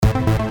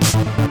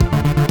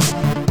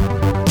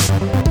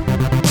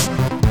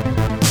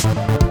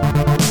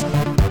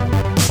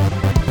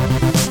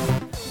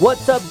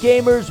What's up,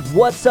 gamers?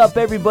 What's up,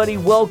 everybody?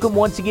 Welcome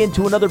once again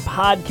to another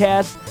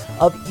podcast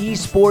of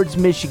Esports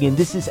Michigan.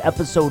 This is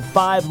episode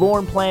 5.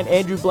 Lauren Plant,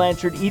 Andrew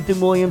Blanchard,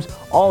 Ethan Williams,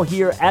 all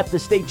here at the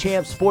State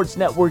Champs Sports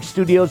Network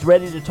studios,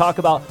 ready to talk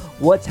about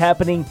what's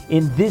happening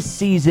in this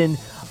season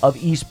of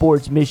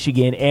Esports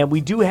Michigan. And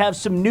we do have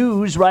some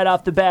news right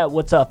off the bat.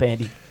 What's up,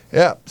 Andy?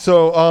 Yeah,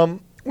 so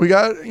we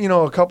got,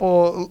 a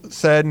couple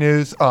sad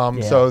news.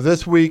 So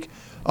this week...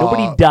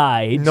 Nobody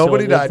died.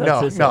 Nobody so died.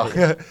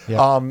 No.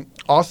 Yeah.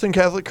 Austin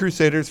Catholic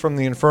Crusaders from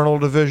the Infernal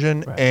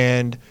Division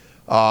and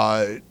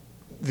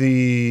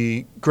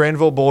the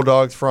Granville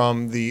Bulldogs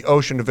from the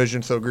Ocean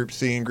Division, so Group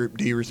C and Group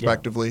D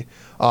respectively,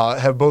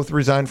 have both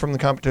resigned from the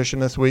competition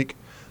this week.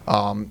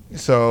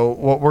 So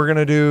what we're going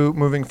to do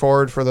moving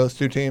forward for those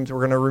two teams,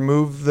 we're going to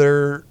remove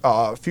their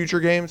future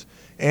games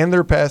and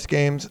their past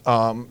games.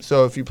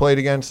 So if you played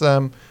against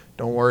them,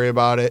 don't worry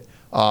about it.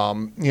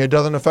 It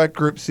doesn't affect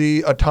Group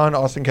C a ton.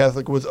 Austin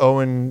Catholic was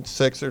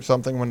 0-6 or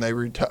something when they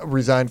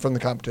resigned from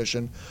the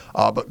competition.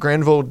 But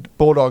Granville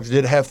Bulldogs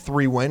did have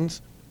 3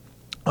 wins.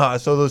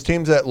 So those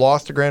teams that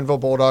lost to Granville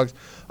Bulldogs,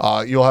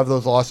 you'll have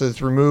those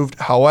losses removed.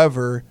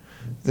 However,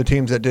 the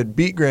teams that did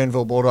beat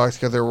Granville Bulldogs,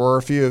 because there were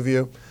a few of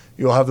you,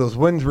 you'll have those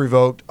wins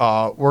revoked.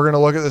 We're going to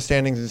look at the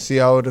standings and see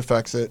how it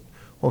affects it.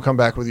 We'll come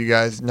back with you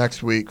guys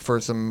next week for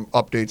some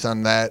updates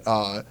on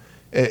that.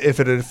 If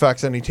it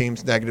affects any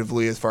teams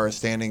negatively as far as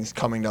standings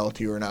coming to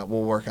LTU or not,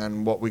 we'll work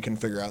on what we can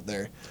figure out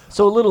there.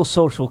 So a little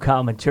social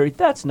commentary.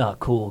 That's not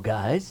cool,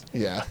 guys.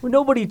 Yeah. Well,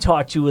 nobody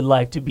taught you in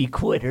life to be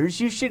quitters.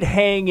 You should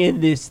hang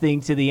in this thing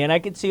to the end. I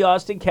could see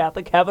Austin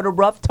Catholic having a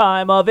rough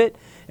time of it,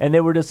 and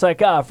they were just like,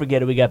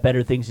 forget it. We got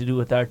better things to do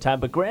with our time.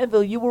 But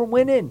Granville, you were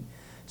winning.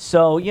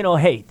 So,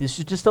 hey, this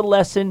is just a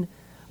lesson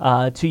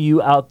to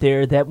you out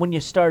there that when you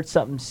start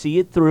something, see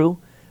it through.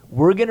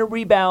 We're going to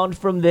rebound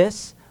from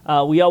this.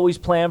 We always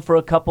plan for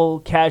a couple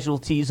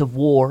casualties of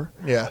war.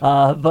 Yeah.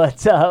 But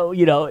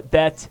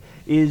that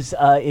is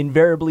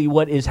invariably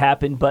what has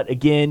happened. But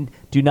again,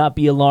 do not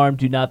be alarmed.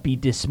 Do not be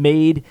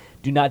dismayed.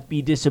 Do not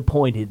be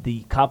disappointed.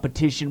 The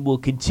competition will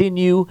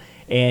continue,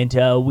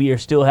 and we are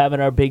still having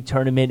our big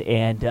tournament,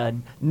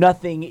 and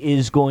nothing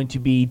is going to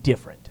be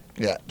different.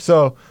 Yeah.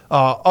 So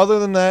other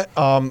than that,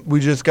 we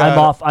just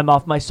got. I'm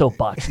off my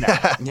soapbox now.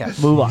 Yeah.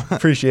 Move on.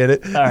 Appreciate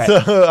it. All right.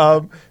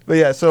 So,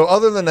 So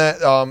other than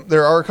that,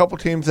 there are a couple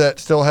teams that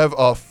still have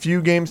a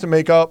few games to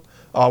make up.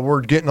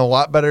 We're getting a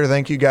lot better.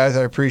 Thank you guys.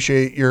 I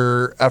appreciate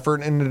your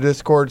effort in the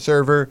Discord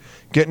server,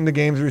 getting the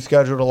games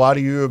rescheduled. A lot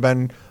of you have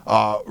been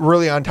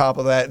really on top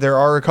of that. There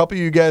are a couple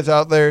of you guys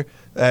out there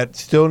that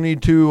still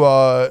need to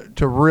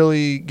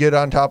really get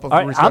on top of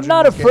rescheduling. I'm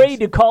not afraid games.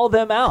 to call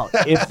them out.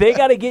 If they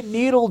got to get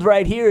needled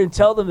right here and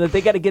tell them that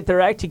they got to get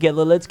their act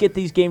together, let's get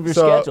these games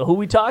rescheduled. Who are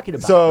we talking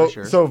about?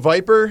 So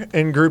Viper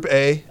in Group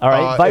A. All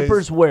right,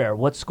 Viper's where?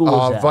 What school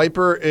is that?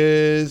 Viper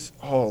is,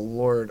 oh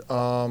Lord,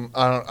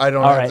 I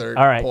don't have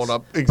their pulled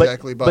up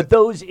exactly, but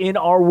those in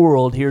our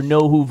world here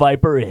know who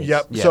Viper is.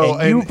 Yep. Yeah. So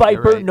and you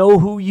Viper know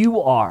who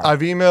you are.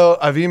 I've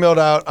emailed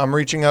out. I'm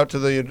reaching out to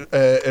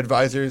the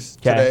advisors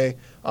today.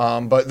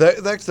 But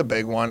that's the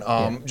big one.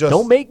 Just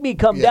don't make me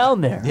come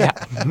down there. Yeah,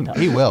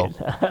 he will.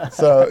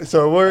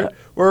 So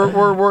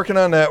we're working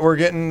on that. We're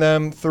getting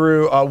them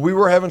through. We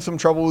were having some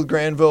trouble with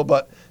Granville,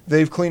 but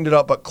they've cleaned it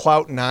up. But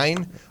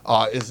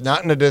Clout9 is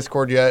not in the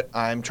Discord yet.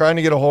 I'm trying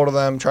to get a hold of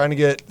them, trying to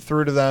get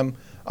through to them.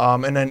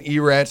 And then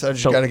E-Rats, I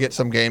just got to get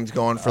some games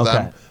going for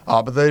them.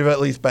 But they've at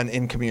least been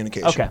in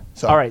communication. Okay.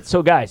 So. All right.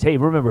 So, guys, hey,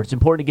 remember, it's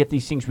important to get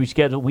these things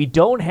rescheduled. We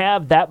don't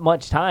have that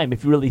much time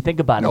if you really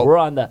think about it. Nope.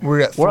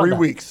 We're at 3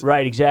 weeks.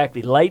 Right,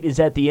 exactly. Light is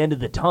at the end of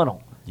the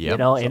tunnel. Yep.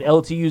 And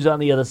LTU's on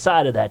the other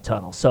side of that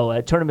tunnel. So,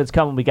 tournament's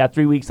coming. We got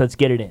 3 weeks. Let's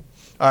get it in.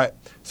 All right.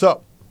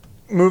 So,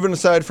 moving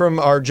aside from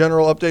our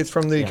general updates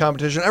from the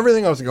competition,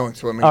 everything else is going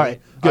swimmingly. All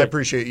right, good. I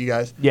appreciate you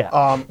guys. Yeah.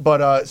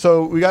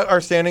 So we got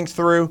our standings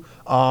through.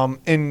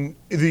 In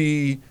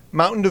the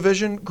Mountain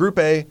Division, Group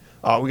A,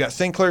 we got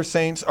St. Clair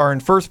Saints are in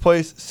first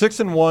place,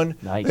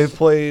 6-1. Nice. They've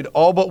played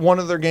all but one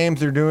of their games.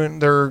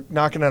 They're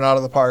knocking it out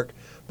of the park.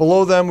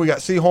 Below them, we got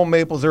Seaholm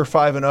Maples. They're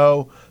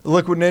 5-0. The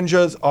Liquid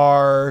Ninjas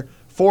are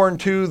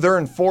 4-2. They're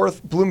in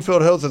fourth.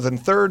 Bloomfield Hills is in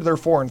third. They're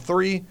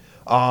 4-3.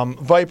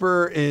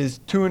 Viper is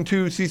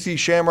 2-2. CC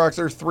Shamrocks,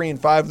 they're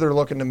 3-5. They're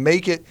looking to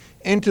make it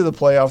into the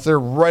playoffs. They're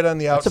right on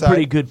the outside. That's a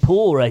pretty good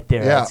pool right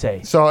there, I'd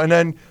say. So, and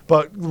then,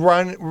 but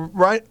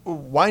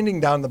winding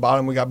down the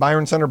bottom, we got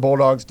Byron Center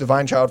Bulldogs,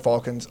 Divine Child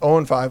Falcons,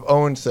 0-5,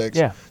 0-6.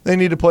 Yeah. They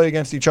need to play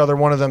against each other.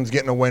 One of them's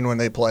getting a win when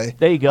they play.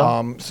 There you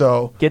go.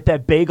 So get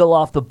that bagel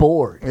off the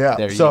board. Yeah.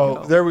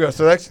 There we go.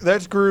 So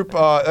that's Group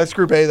A.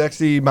 That's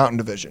the Mountain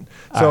Division.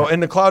 So in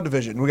the Cloud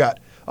Division, we got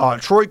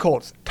Troy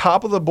Colts,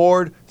 top of the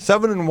board,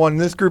 7-1.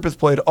 This group has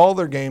played all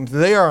their games.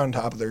 They are on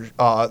top of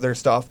their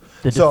stuff.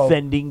 The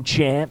defending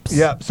champs.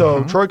 Yeah.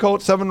 So Troy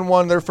Colts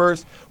 7-1. They're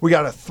first. We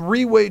got a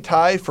 3-way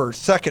tie for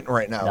second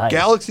right now. Nice.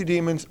 Galaxy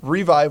Demons,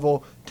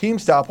 Revival, Team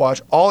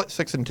Stopwatch, all at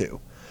 6-2.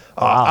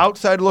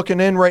 Outside looking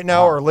in right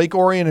now are Lake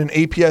Orion and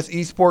APS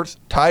Esports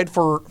tied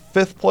for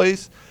fifth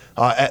place.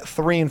 at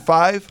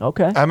 3-5.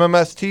 Okay.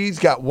 MMST's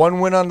got 1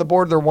 win on the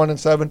board. They're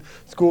 1-7.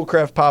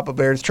 Schoolcraft Papa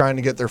Bears trying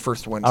to get their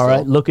first win. All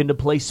right, looking to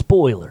play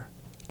spoiler.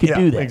 Could Yeah,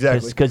 do that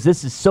exactly. because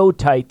this is so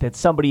tight that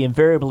somebody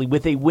invariably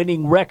with a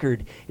winning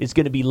record is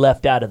going to be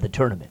left out of the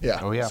tournament. Yeah.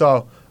 Oh, yeah. So,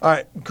 all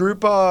right,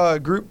 Group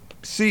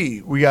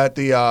C, we got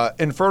the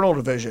Infernal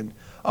Division.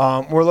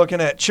 We're looking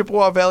at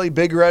Chippewa Valley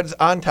Big Reds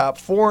on top,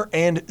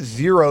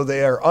 4-0.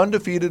 They are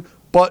undefeated,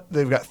 but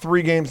they've got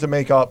 3 games to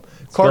make up.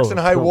 Clarkson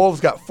let's High go. Wolves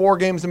got 4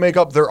 games to make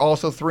up. They're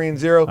also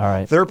 3-0. All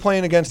right. They're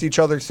playing against each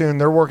other soon.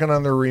 They're working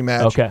on their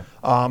rematch. Okay.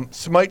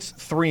 Smite's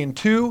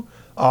 3-2.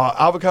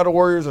 Avocado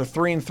Warriors are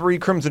 3-3.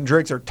 Crimson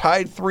Drakes are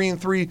tied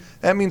 3-3.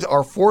 That means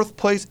our 4th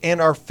place and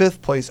our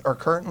 5th place are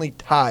currently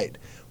tied.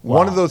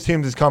 One of those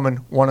teams is coming.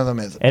 One of them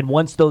isn't. And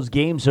once those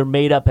games are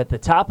made up at the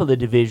top of the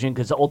division,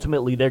 because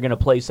ultimately they're going to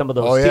play some of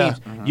those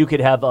teams, you could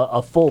have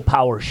a full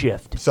power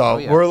shift. So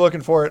we're looking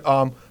for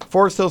it.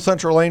 Forest Hill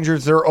Central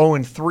Rangers, they're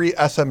 0-3.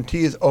 SMT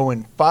is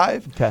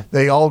 0-5. Okay.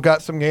 They all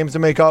got some games to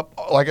make up.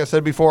 Like I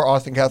said before,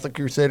 Austin Catholic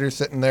Crusaders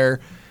sitting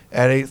there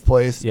at 8th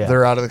place. Yeah.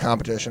 They're out of the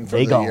competition for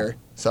the year.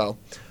 So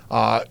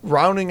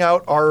rounding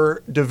out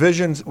our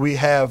divisions, we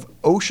have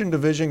Ocean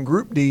Division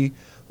Group D.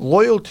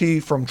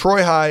 Loyalty from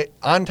Troy High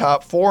on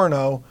top,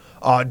 4-0.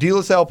 De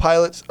La Salle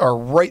Pilots are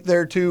right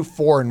there too,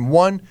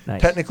 4-1.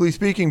 Nice. Technically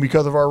speaking,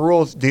 because of our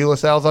rules, De La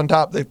Salle's on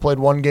top. They've played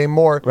 1 game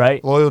more.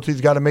 Right.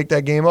 Loyalty's got to make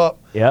that game up.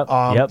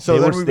 Yep. So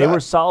they were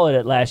solid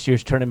at last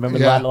year's tournament.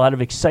 Remember, a lot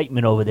of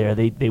excitement over there.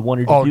 They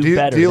wanted to do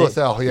better. De La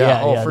Salle,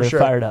 yeah, for they're sure.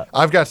 Fired up.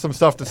 I've got some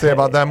stuff to say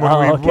about them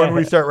when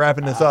we start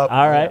wrapping this up.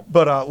 All right.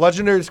 But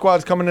Legendary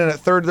Squad's coming in at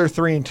 3rd. They're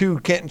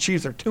 3-2. Canton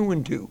Chiefs are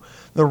 2-2.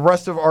 The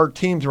rest of our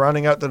teams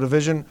rounding out the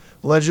division: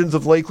 Legends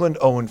of Lakeland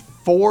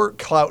 0-4,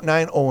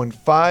 Clout9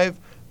 0-5.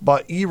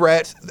 But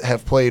E-Rats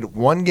have played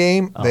 1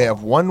 game. They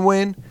have 1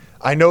 win.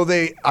 I know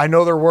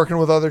they're working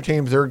with other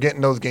teams. They're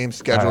getting those games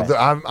scheduled.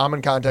 Right. I'm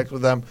in contact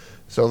with them,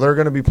 so they're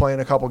going to be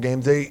playing a couple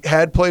games. They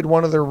had played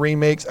one of their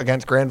remakes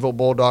against Granville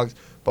Bulldogs,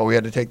 but we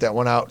had to take that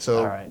one out. So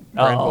All right.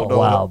 Granville don't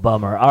Wow, know.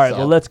 bummer. All right, So-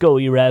 well, let's go,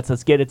 E-Rats.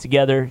 Let's get it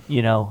together.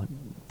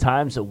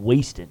 Time's a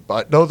wasting.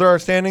 But those are our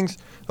standings.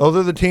 Those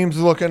are the teams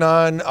looking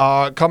on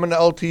coming to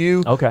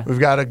LTU. Okay. We've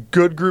got a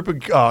good group of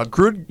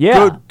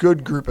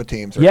good group of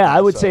teams. right Yeah, now,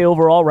 I would so. say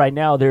overall right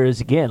now there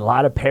is, again, a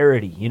lot of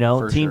parity,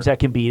 For teams sure. that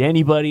can beat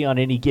anybody on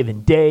any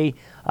given day.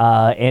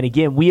 And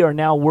again, we are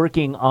now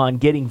working on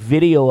getting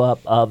video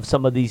up of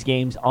some of these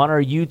games on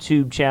our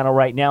YouTube channel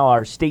right now,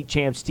 our State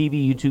Champs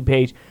TV YouTube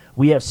page.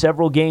 We have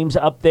several games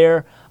up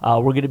there.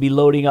 We're going to be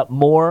loading up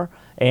more.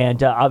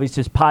 And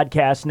obviously, this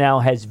podcast now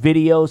has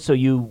video, so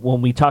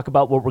when we talk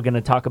about what we're going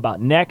to talk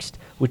about next,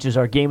 which is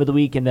our game of the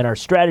week, and then our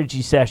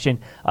strategy session,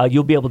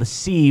 you'll be able to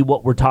see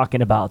what we're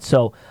talking about.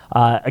 So,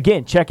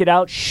 again, check it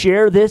out.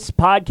 Share this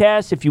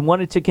podcast if you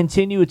want it to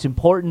continue. It's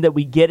important that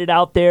we get it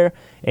out there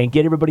and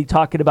get everybody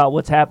talking about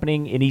what's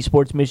happening in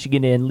Esports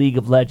Michigan and League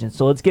of Legends.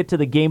 So let's get to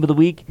the game of the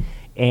week.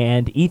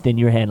 And, Ethan,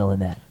 you're handling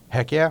that.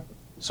 Heck yeah.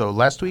 So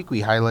last week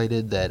we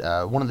highlighted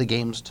that one of the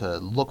games to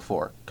look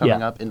for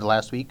coming up into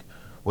last week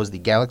was the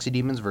Galaxy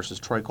Demons versus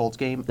Troy Colts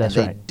game. That's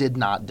and they right. did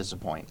not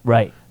disappoint.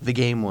 Right. The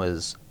game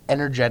was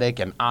energetic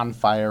and on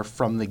fire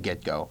from the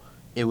get-go.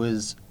 It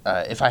was,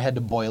 if I had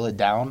to boil it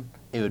down,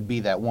 it would be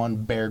that one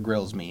Bear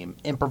Grylls meme: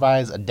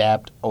 improvise,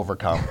 adapt,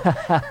 overcome.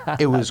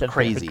 It was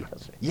crazy.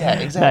 Yeah,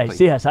 exactly.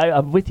 Nice. Yes,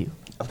 I'm with you.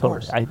 Of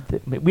course.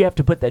 We have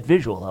to put that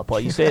visual up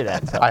while you say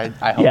that. So.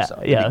 I hope so.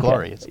 It'd be okay.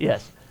 glorious.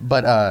 Yes.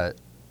 But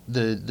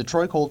the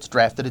Troy Colts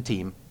drafted a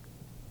team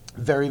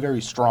very,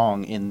 very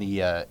strong in the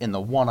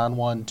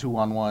 1-on-1,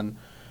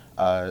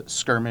 2-on-1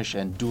 skirmish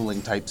and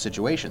dueling type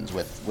situations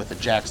with a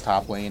Jax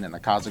top lane and a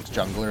Kha'Zix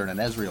jungler and an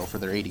Ezreal for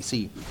their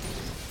ADC.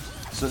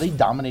 So they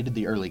dominated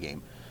the early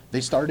game.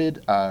 They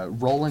started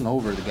rolling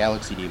over the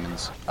Galaxy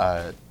Demons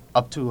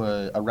up to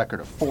a record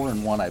of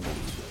 4-1, I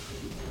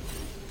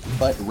believe.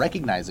 But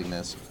recognizing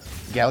this,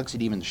 Galaxy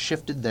Demons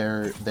shifted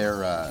the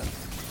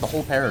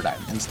whole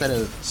paradigm. Instead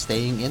of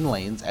staying in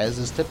lanes, as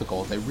is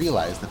typical, they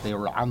realized that they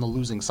were on the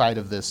losing side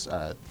of this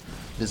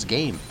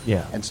game,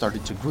 and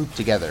started to group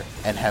together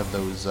and have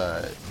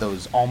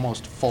those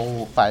almost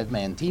full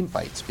 5-man team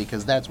fights,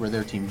 because that's where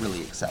their team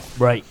really excelled.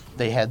 Right.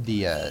 They had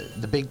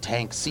the big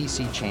tank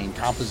CC chain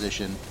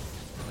composition,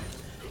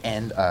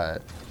 and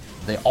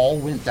they all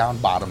went down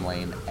bottom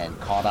lane and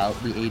caught out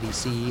the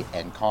ADC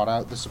and caught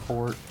out the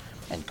support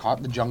and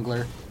caught the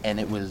jungler, and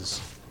it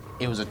was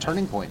a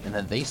turning point, and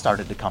then they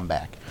started to come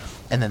back,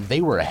 and then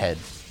they were ahead.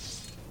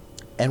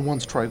 And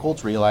once Troy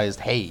Colts realized,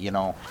 hey,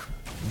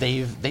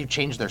 they've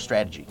changed their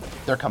strategy,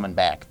 they're coming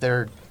back,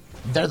 they're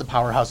the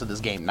powerhouse of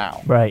this game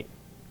now. Right.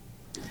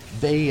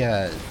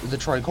 The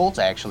Troy Colts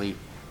actually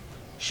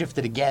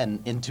shifted again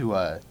into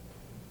a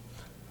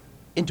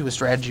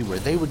strategy where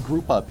they would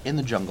group up in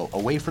the jungle,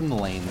 away from the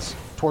lanes,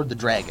 toward the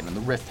Dragon and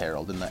the Rift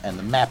Herald and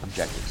the map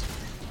objectives,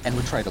 and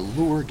would try to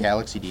lure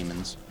Galaxy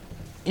Demons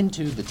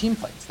into the team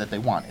fights that they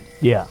wanted.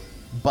 Yeah.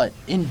 But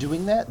in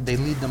doing that, they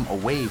lead them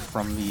away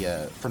from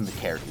the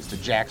carries, the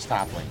Jax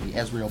top lane, the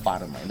Ezreal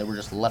bottom lane. They were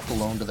just left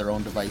alone to their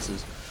own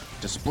devices.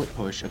 to split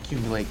push,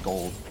 accumulate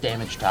gold,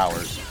 damage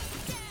towers,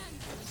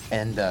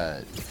 and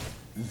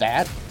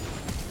that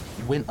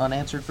went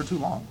unanswered for too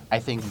long. I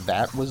think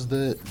that was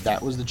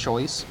the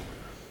choice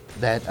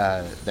that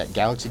that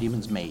Galaxy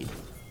Demons made,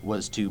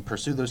 was to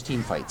pursue those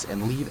team fights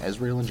and leave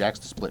Ezreal and Jax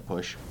to split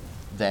push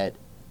that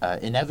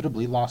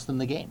inevitably lost them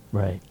the game.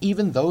 Right.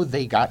 Even though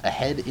they got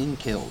ahead in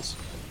kills,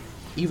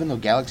 even though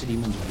Galaxy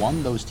Demons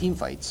won those team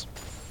fights,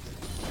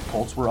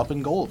 Colts were up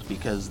in gold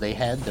because they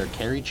had their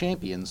carry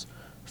champions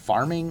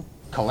farming,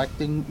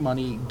 collecting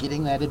money,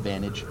 getting that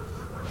advantage.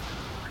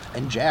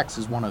 And Jax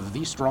is one of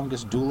the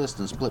strongest duelists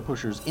and split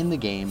pushers in the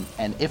game,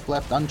 and if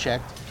left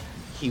unchecked,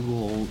 he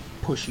will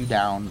push you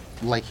down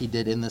like he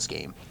did in this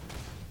game.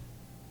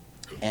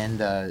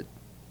 And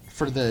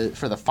for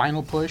the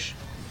final push,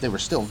 they were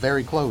still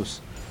very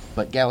close,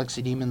 but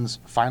Galaxy Demons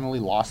finally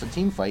lost a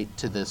team fight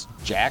to this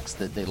Jax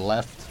that they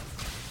left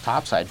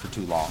topside for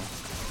too long.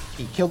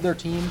 He killed their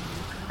team.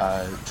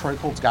 Troy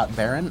Colts got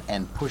Baron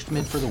and pushed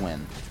mid for the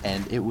win,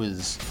 and it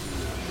was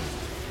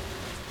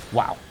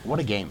wow, what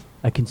a game.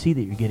 I can see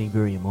that you're getting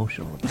very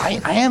emotional.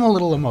 I am a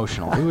little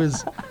emotional. It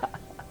was,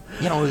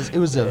 it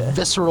was a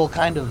visceral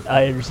kind of.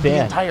 I understand.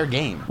 The entire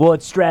game. Well,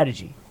 it's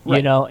strategy,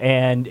 Right.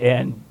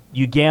 and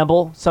you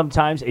gamble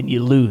sometimes and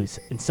you lose,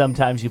 and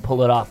sometimes you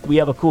pull it off. We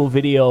have a cool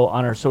video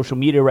on our social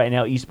media right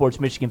now, Esports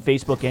Michigan,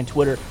 Facebook and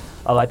Twitter,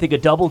 of I think a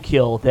double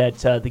kill that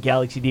the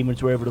Galaxy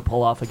Demons were able to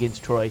pull off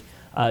against Troy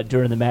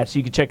during the match. So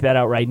you can check that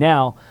out right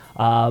now.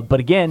 But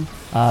again,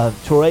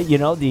 Troy,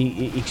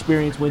 the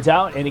experience wins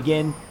out, and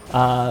again,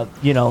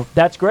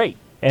 that's great.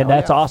 And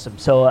that's awesome.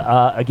 So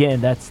again,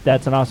 that's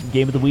an awesome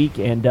game of the week,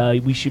 and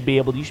you should be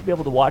able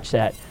to watch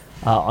that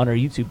on our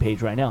YouTube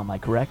page right now. Am I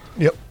correct?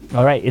 Yep.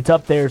 All right, it's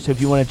up there. So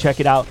if you want to check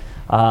it out,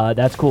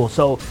 that's cool.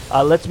 So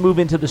let's move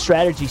into the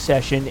strategy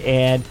session,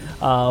 and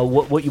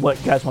what you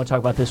guys want to talk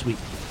about this week?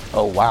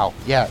 Oh wow,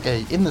 yeah.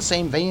 In the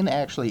same vein,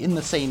 actually, in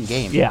the same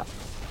game. Yeah.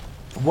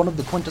 One of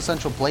the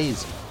quintessential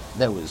plays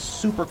that was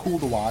super cool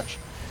to watch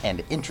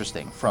and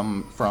interesting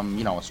from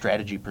a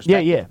strategy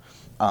perspective. Yeah.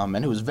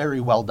 And it was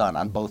very well done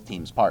on both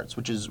teams' parts,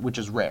 which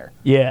is rare.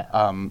 Yeah.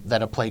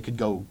 That a play could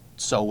go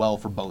so well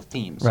for both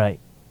teams. Right.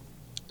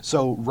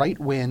 So right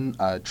when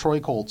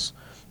Troy Colts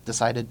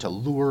decided to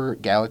lure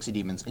Galaxy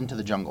Demons into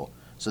the jungle,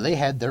 so they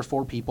had their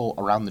 4 people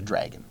around the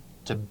dragon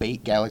to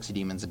bait Galaxy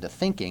Demons into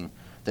thinking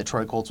that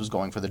Troy Colts was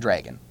going for the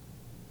dragon.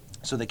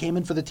 So they came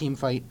in for the team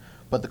fight,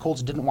 but the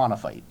Colts didn't want to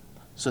fight.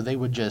 So they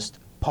would just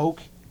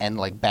poke and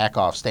back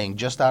off, staying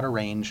just out of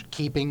range,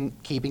 keeping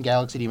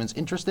Galaxy Demons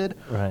interested,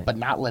 Right. but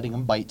not letting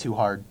them bite too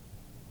hard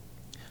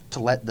to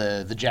let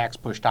the Jax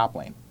push top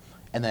lane.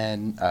 And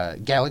then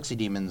Galaxy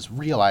Demons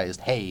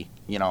realized, hey,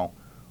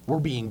 we're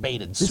being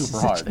baited super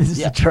hard. This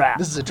is a trap.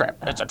 This is a trap.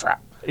 It's a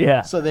trap.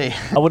 Yeah. So they,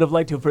 I would have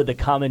liked to have heard the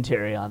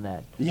commentary on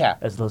that yeah,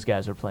 as those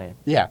guys are playing.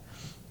 yeah.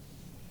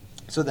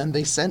 So then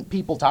they sent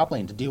people top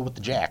lane to deal with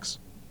the Jax,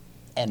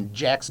 and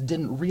Jax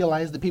didn't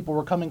realize that people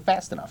were coming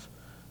fast enough,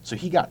 so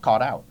he got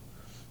caught out.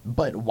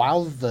 But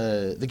while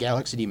the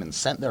Galaxy Demons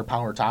sent their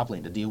power top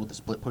lane to deal with the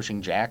split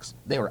pushing Jax,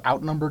 they were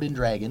outnumbered in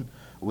Dragon,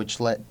 which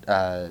let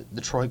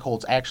the Troy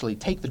Colts actually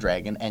take the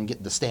Dragon and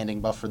get the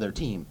standing buff for their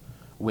team,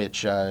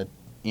 which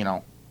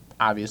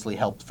obviously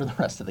helped for the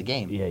rest of the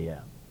game. Yeah.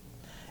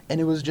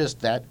 And it was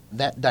just that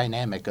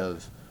dynamic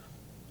of,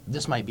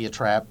 this might be a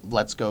trap,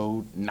 let's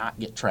go not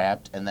get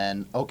trapped, and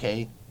then,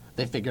 okay,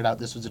 they figured out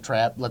this was a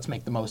trap, let's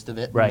make the most of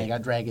it. Right. And they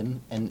got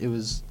Dragon, and it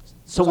was...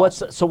 So what's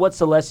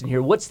the lesson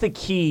here? What's the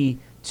key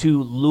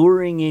to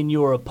luring in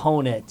your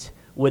opponent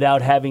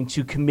without having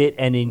to commit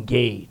and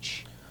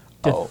engage?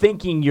 To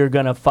thinking you're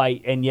going to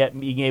fight and yet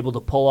being able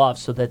to pull off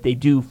so that they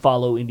do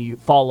follow into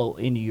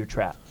your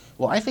trap.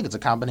 Well, I think it's a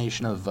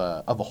combination of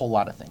a whole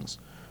lot of things.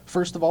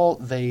 First of all,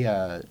 they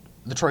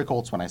the Troy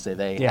Colts, when I say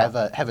they, have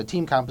a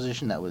team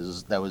composition that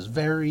was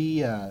very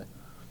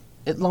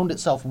it loaned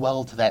itself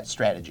well to that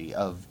strategy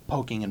of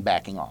poking and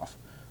backing off.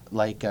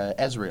 Like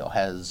Ezreal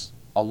has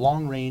a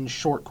long range,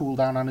 short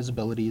cooldown on his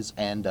abilities,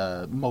 and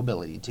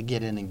mobility to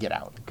get in and get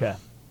out. Okay.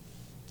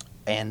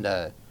 And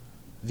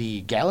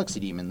the Galaxy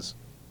Demons,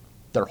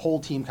 their whole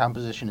team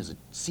composition is a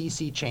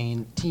CC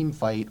chain, team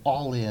fight,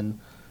 all in,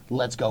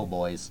 let's go,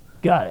 boys.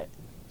 Got it.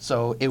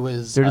 So it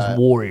was... They're just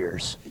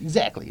warriors.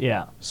 Exactly.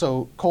 Yeah.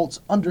 So Colts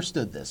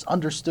understood this,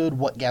 understood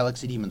what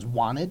Galaxy Demons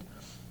wanted,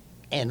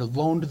 and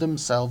loaned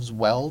themselves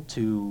well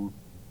to,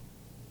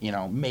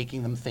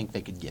 making them think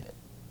they could get it.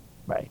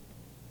 Right.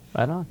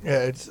 Right on.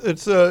 Yeah,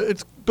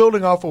 it's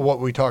building off of what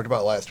we talked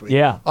about last week.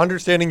 Yeah.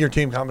 Understanding your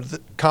team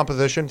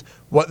compositions,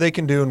 what they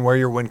can do, and where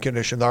your win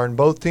conditions are in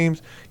both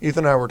teams. Ethan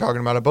and I were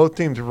talking about it. Both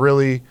teams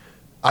really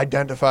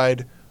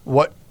identified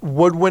what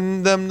would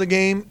win them the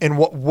game and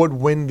what would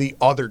win the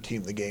other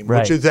team the game,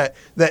 right. which is that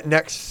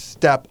next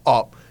step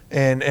up.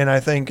 And I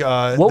think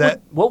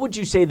what would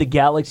you say the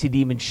Galaxy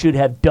Demons should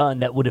have done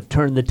that would have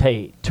turned the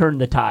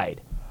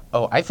tide?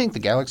 Oh, I think the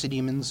Galaxy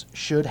Demons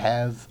should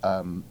have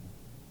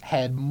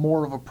had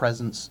more of a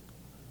presence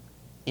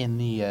in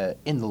the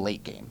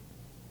late game.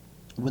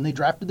 When they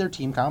drafted their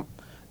team comp,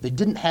 They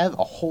didn't have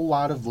a whole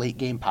lot of late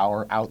game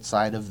power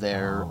outside of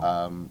their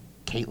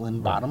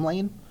Caitlyn bottom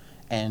lane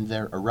and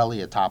their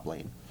Aurelia top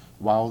lane,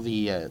 while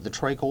the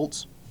Troy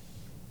Colts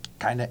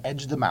kind of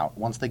edged them out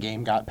once the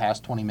game got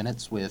past 20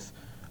 minutes with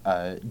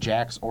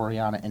Jax,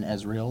 Orianna, and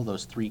Ezreal.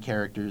 Those three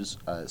characters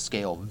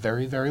scale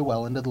very, very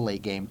well into the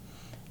late game,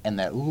 and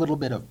that little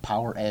bit of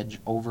power edge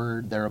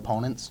over their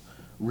opponents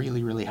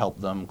really, really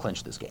helped them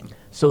clinch this game.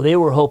 So they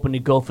were hoping to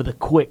go for the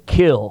quick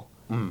kill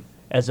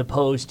as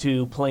opposed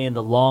to playing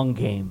the long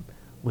game,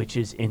 which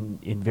is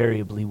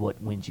invariably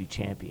what wins you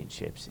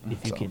championships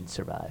if you can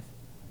survive.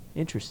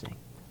 Interesting.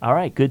 All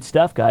right, good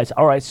stuff, guys.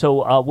 All right,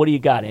 so what do you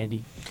got,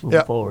 Andy,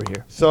 moving forward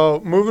here? So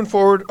moving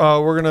forward,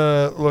 we're going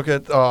to look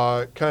at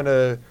kind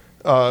of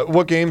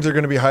what games are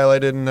going to be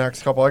highlighted in the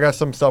next couple. I got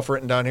some stuff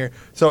written down here.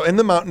 So in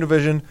the Mountain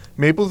Division,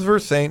 Maples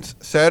versus Saints,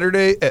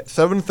 Saturday at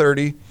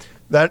 7:30.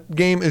 That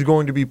game is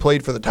going to be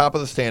played for the top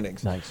of the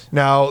standings. Nice.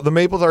 Now, the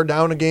Maples are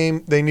down a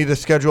game. They need to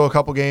schedule a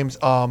couple games.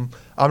 I'm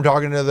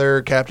talking to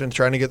their captains,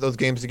 trying to get those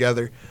games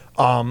together.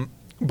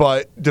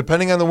 But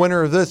depending on the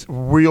winner of this,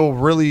 we'll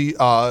really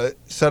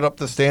set up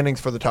the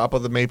standings for the top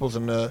of the Maples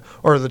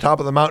or the top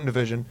of the Mountain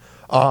Division.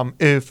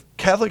 If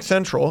Catholic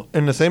Central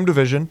in the same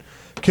division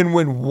can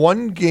win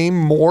one game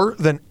more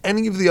than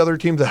any of the other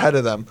teams ahead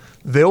of them,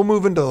 they'll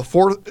move into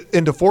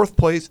fourth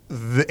place,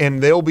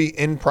 and they'll be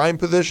in prime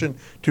position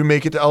to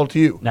make it to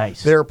LTU.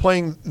 Nice. They're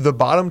playing the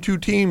bottom two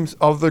teams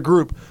of the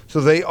group,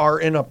 so they are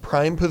in a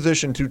prime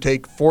position to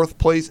take fourth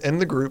place in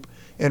the group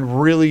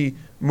and really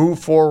move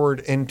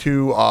forward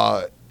into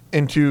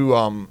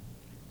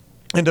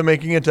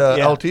making it to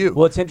LTU.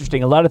 Well, it's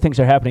interesting. A lot of things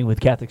are happening with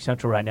Catholic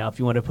Central right now, if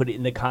you want to put it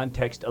in the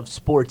context of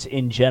sports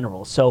in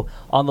general. So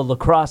on the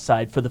lacrosse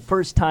side, for the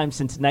first time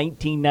since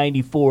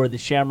 1994, the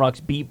Shamrocks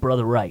beat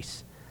Brother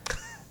Rice.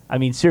 I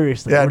mean,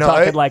 seriously, we're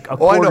talking like a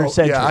quarter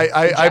century. Yeah,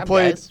 I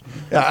played. Guys.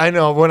 Yeah, I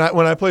know. When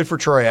I played for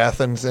Troy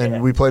Athens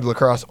and we played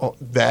lacrosse,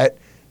 that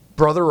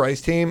Brother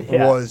Rice team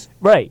was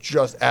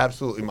just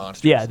absolutely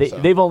monstrous. Yeah,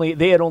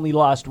 they had only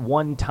lost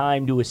one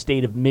time to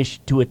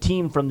a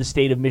team from the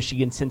state of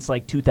Michigan since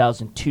like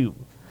 2002.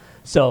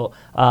 So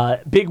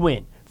big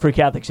win for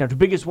Catholic Central,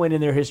 biggest win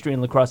in their history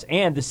in lacrosse.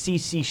 And the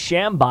CC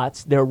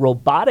Shambots, their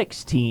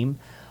robotics team,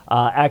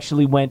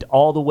 actually went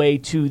all the way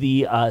to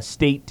the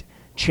state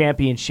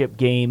championship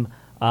game.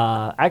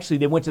 Actually,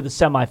 they went to the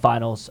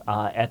semifinals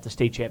at the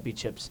state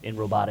championships in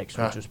robotics,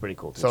 which was pretty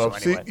cool too. So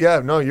anyway.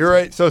 You're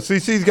right. So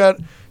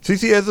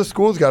CC as a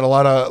school's got a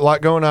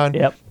lot going on.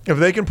 Yep. If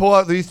they can pull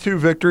out these two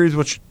victories,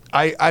 which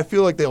I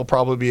feel like they'll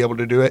probably be able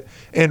to do it,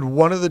 and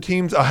one of the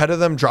teams ahead of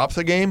them drops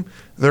a game,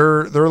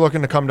 they're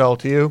looking to come to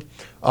LTU.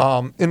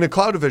 In the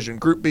Cloud Division,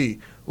 Group B,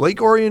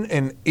 Lake Orion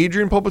and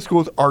Adrian Public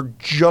Schools are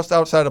just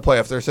outside of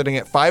playoffs. They're sitting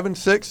at 5 and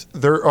 6.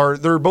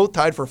 They're both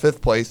tied for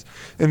 5th place,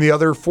 and the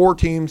other 4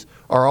 teams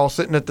are all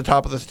sitting at the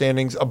top of the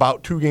standings,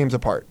 about 2 games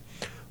apart.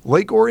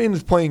 Lake Orion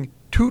is playing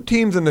 2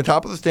 teams in the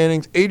top of the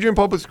standings. Adrian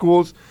Public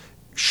Schools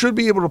should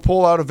be able to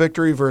pull out a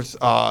victory versus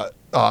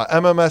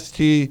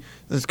MMST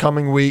this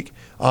coming week,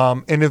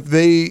 and if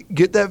they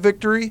get that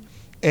victory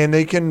and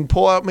they can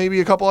pull out maybe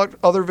a couple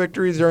other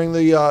victories during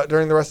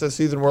the rest of the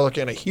season, we're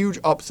looking at a huge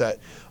upset.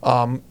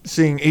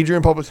 Seeing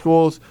Adrian Public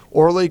Schools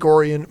or Lake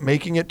Orion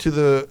making it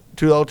to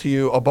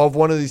LTU above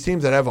one of these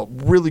teams that have a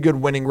really good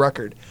winning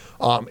record.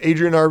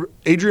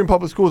 Adrian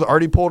Public Schools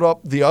already pulled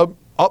up the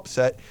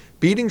upset,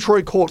 beating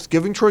Troy Colts,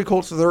 giving Troy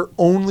Colts their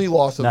only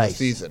loss of the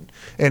season,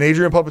 and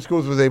Adrian Public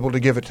Schools was able to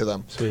give it to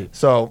them. Sweet.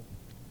 So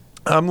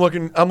I'm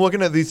looking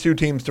at these two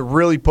teams to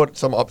really put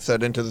some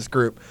upset into this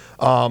group.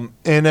 And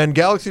then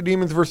Galaxy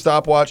Demons versus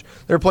Stopwatch.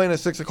 They're playing at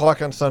 6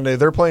 o'clock on Sunday.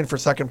 They're playing for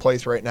second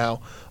place right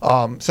now.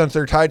 Since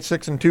they're tied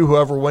 6-2,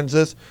 whoever wins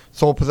this,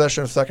 sole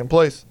possession of second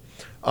place.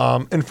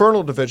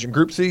 Infernal Division,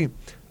 Group C.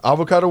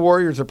 Avocado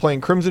Warriors are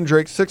playing Crimson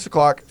Drakes 6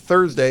 o'clock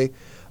Thursday.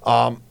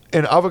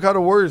 And Avocado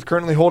Warriors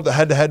currently hold the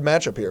head-to-head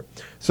matchup here.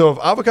 So if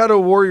Avocado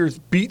Warriors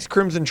beats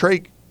Crimson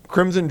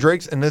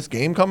Drakes in this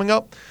game coming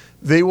up,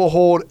 they will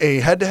hold a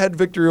head-to-head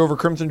victory over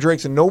Crimson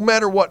Drakes, and no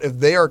matter what, if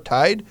they are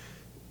tied,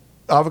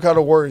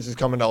 Avocado Warriors is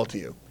coming to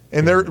LTU.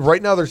 And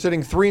right now they're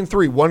sitting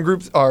 3-3. One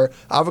group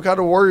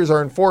Avocado Warriors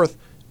are in 4th,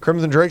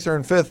 Crimson Drakes are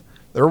in 5th.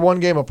 They're one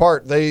game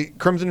apart.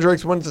 Crimson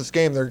Drakes wins this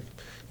game. They're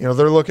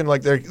looking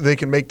like they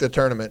can make the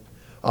tournament.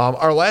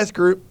 Our last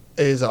group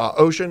is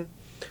Ocean.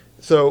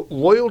 So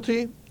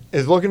Loyalty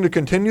is looking to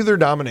continue their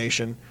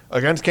domination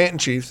against Canton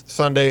Chiefs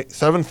Sunday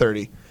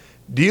 7:30.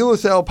 De La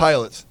Salle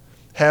Pilots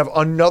have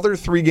another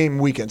 3-game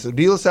weekend. So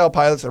De La Salle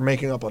Pilots are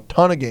making up a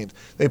ton of games.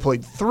 They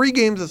played 3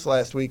 games this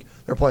last week.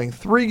 They're playing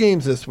 3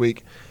 games this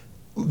week.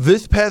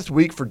 This past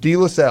week for De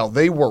La Salle,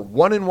 they were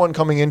 1-1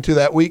 coming into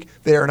that week.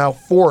 They are now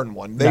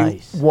 4-1.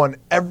 They won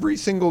every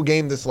single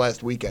game this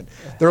last weekend.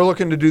 They're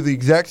looking to do the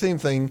exact same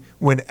thing,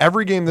 win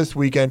every game this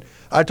weekend.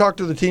 I talked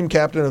to the team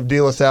captain of De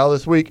La Salle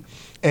this week,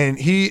 and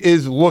he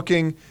is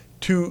looking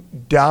to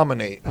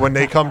dominate when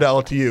they come to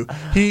LTU.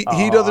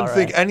 He doesn't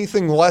think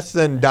anything less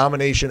than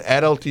domination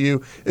at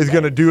LTU is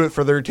going to do it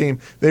for their team.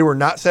 They were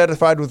not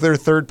satisfied with their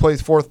third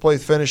place, fourth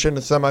place finish in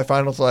the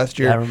semifinals last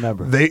year. I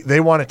remember. They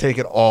want to take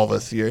it all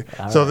this year.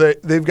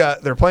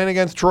 They're playing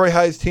against Troy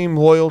High's team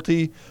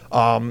Loyalty. They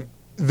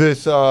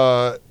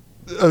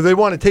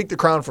want to take the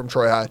crown from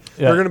Troy High.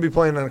 Yeah. They're going to be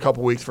playing in a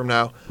couple weeks from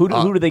now. Who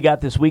do they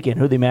got this weekend?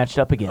 Who they matched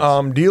up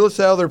against? De La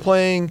Salle, they're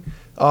playing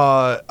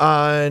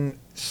on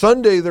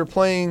Sunday. They're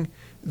playing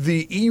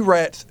the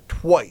E-Rats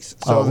twice.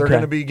 So they're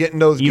going to be getting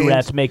those games.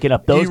 E-Rats making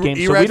up those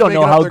games, so we don't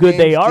know how good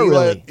they are,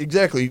 really.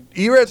 Exactly.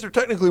 E-Rats are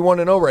technically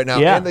 1-0 right now,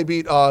 and they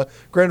beat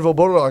Granville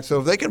Bulldogs.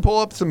 So if they can pull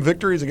up some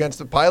victories against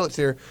the Pilots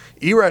here,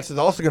 E-Rats is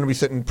also going to be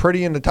sitting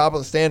pretty in the top of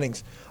the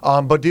standings.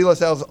 But De La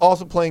Salle is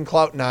also playing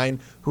Clout 9,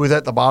 who is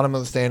at the bottom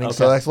of the standings.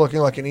 So that's looking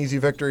like an easy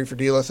victory for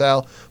De La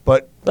Salle.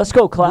 But let's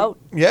go, Clout.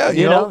 Yeah,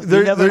 you know,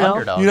 you never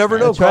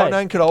know. Clout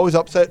 9 could always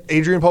upset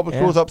Adrian Public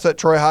Schools, upset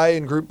Troy High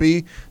in Group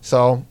B.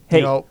 So,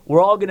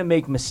 we're all going to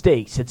make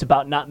mistakes. It's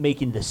about not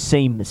making the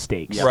same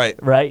mistakes. Yep.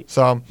 Right.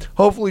 So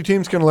hopefully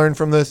teams can learn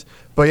from this.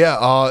 But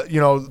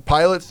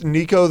Pilots,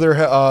 Nico,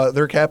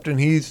 their captain,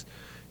 he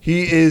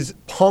is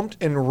pumped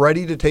and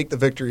ready to take the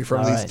victory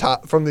from these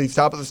top of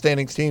the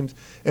standings teams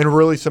and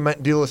really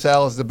cement De La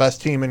Salle as the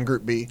best team in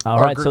Group B. All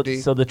right, Group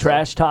D. So the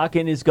trash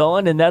talking is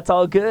going, and that's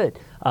all good.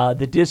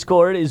 The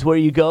Discord is where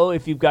you go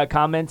if you've got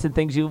comments and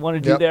things you want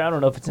to do there. I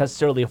don't know if it's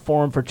necessarily a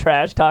forum for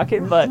trash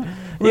talking, but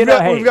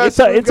it's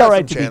all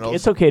right to be.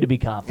 It's okay to be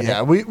confident.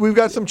 Yeah, we've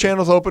got some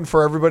channels open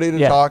for everybody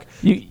to talk.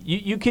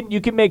 You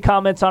can make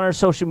comments on our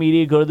social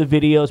media. Go to the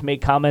videos,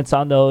 make comments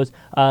on those.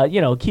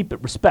 Keep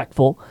it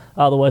respectful.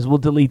 Otherwise, we'll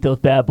delete those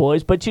bad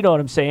boys. But you know what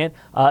I'm saying.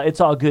 It's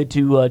all good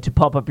to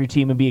pump up your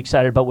team and be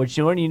excited about what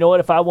you're doing. You know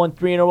what? If I won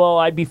 3 in a row,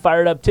 I'd be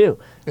fired up too.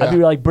 Yeah. I'd be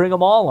like, bring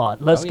them all on.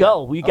 Let's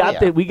go. We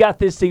got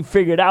this thing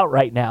figured out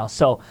right now.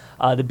 So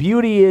the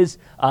beauty is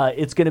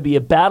it's going to be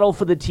a battle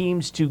for the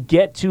teams to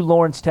get to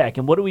Lawrence Tech.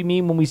 And what do we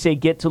mean when we say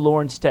get to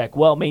Lawrence Tech?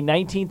 Well, May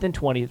 19th and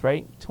 20th,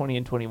 right? 20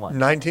 and 21.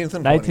 19th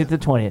and 20th. 19th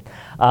and 20th.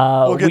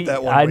 We'll get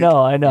that one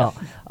I know.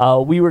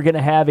 We were going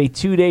to have a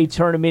 2-day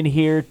tournament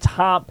here.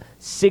 Top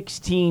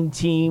 16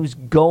 teams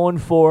going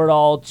for it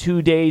all.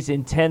 2 days,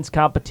 intense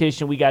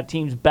competition. We got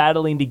teams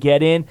battling to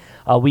get in.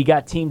 We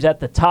got teams at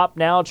the top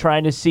now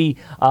trying to see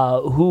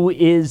who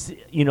is,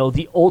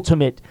 the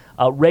ultimate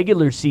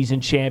regular season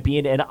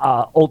champion and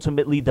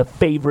ultimately the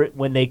favorite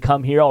when they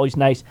come here. Always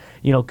nice,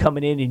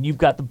 coming in and you've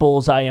got the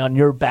bullseye on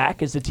your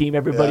back as the team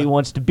everybody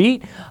wants to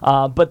beat.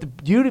 But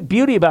the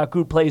beauty about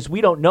group play is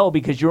we don't know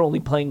because you're only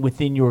playing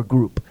within your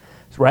group,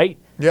 right?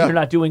 Yeah. You're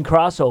not doing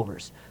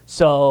crossovers.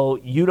 So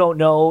you don't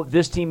know.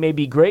 This team may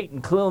be great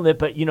and killing it,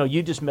 but,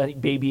 you just may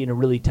be in a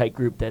really tight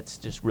group that's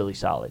just really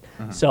solid.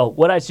 Mm-hmm. So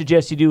what I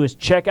suggest you do is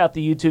check out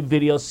the YouTube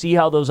videos, see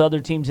how those other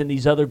teams in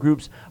these other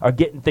groups are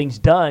getting things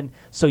done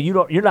so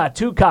you're not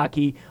too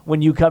cocky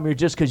when you come here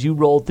just because you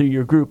rolled through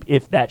your group,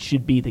 if that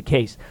should be the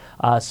case.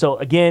 So,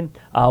 again,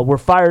 we're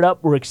fired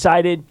up. We're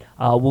excited.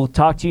 We'll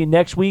talk to you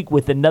next week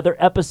with another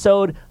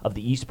episode of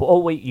the eSport. Oh,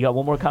 wait, you got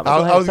one more comment?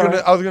 I was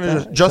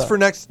going to just for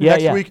next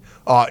week.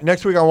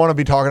 Next week, I want to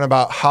be talking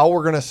about how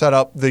we're going to set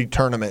up the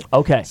tournament.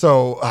 Okay.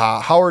 So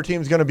how our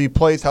team's going to be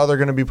placed, how they're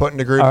going to be put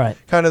into groups,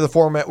 kind of the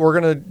format. We're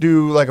going to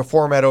do like a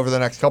format over the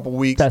next couple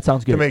weeks. That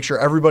sounds good. To make sure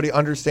everybody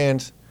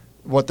understands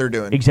what they're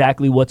doing.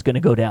 Exactly what's going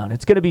to go down.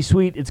 It's going to be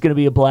sweet. It's going to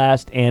be a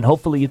blast, and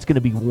hopefully it's going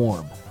to be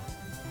warm.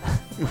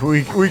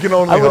 We can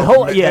only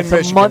hope. It's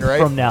Michigan, a month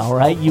right? from now,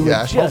 right? You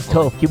would just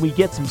hope. Can we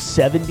get some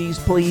 70s,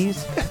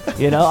 please?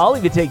 I'll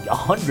even take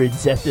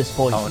 100s at this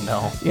point. Oh,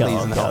 no.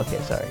 Please, no. Okay,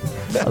 sorry.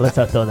 Let's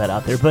not throw that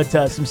out there. But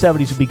some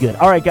 70s would be good.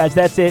 All right, guys,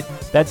 that's it.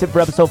 That's it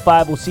for episode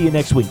 5. We'll see you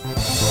next week.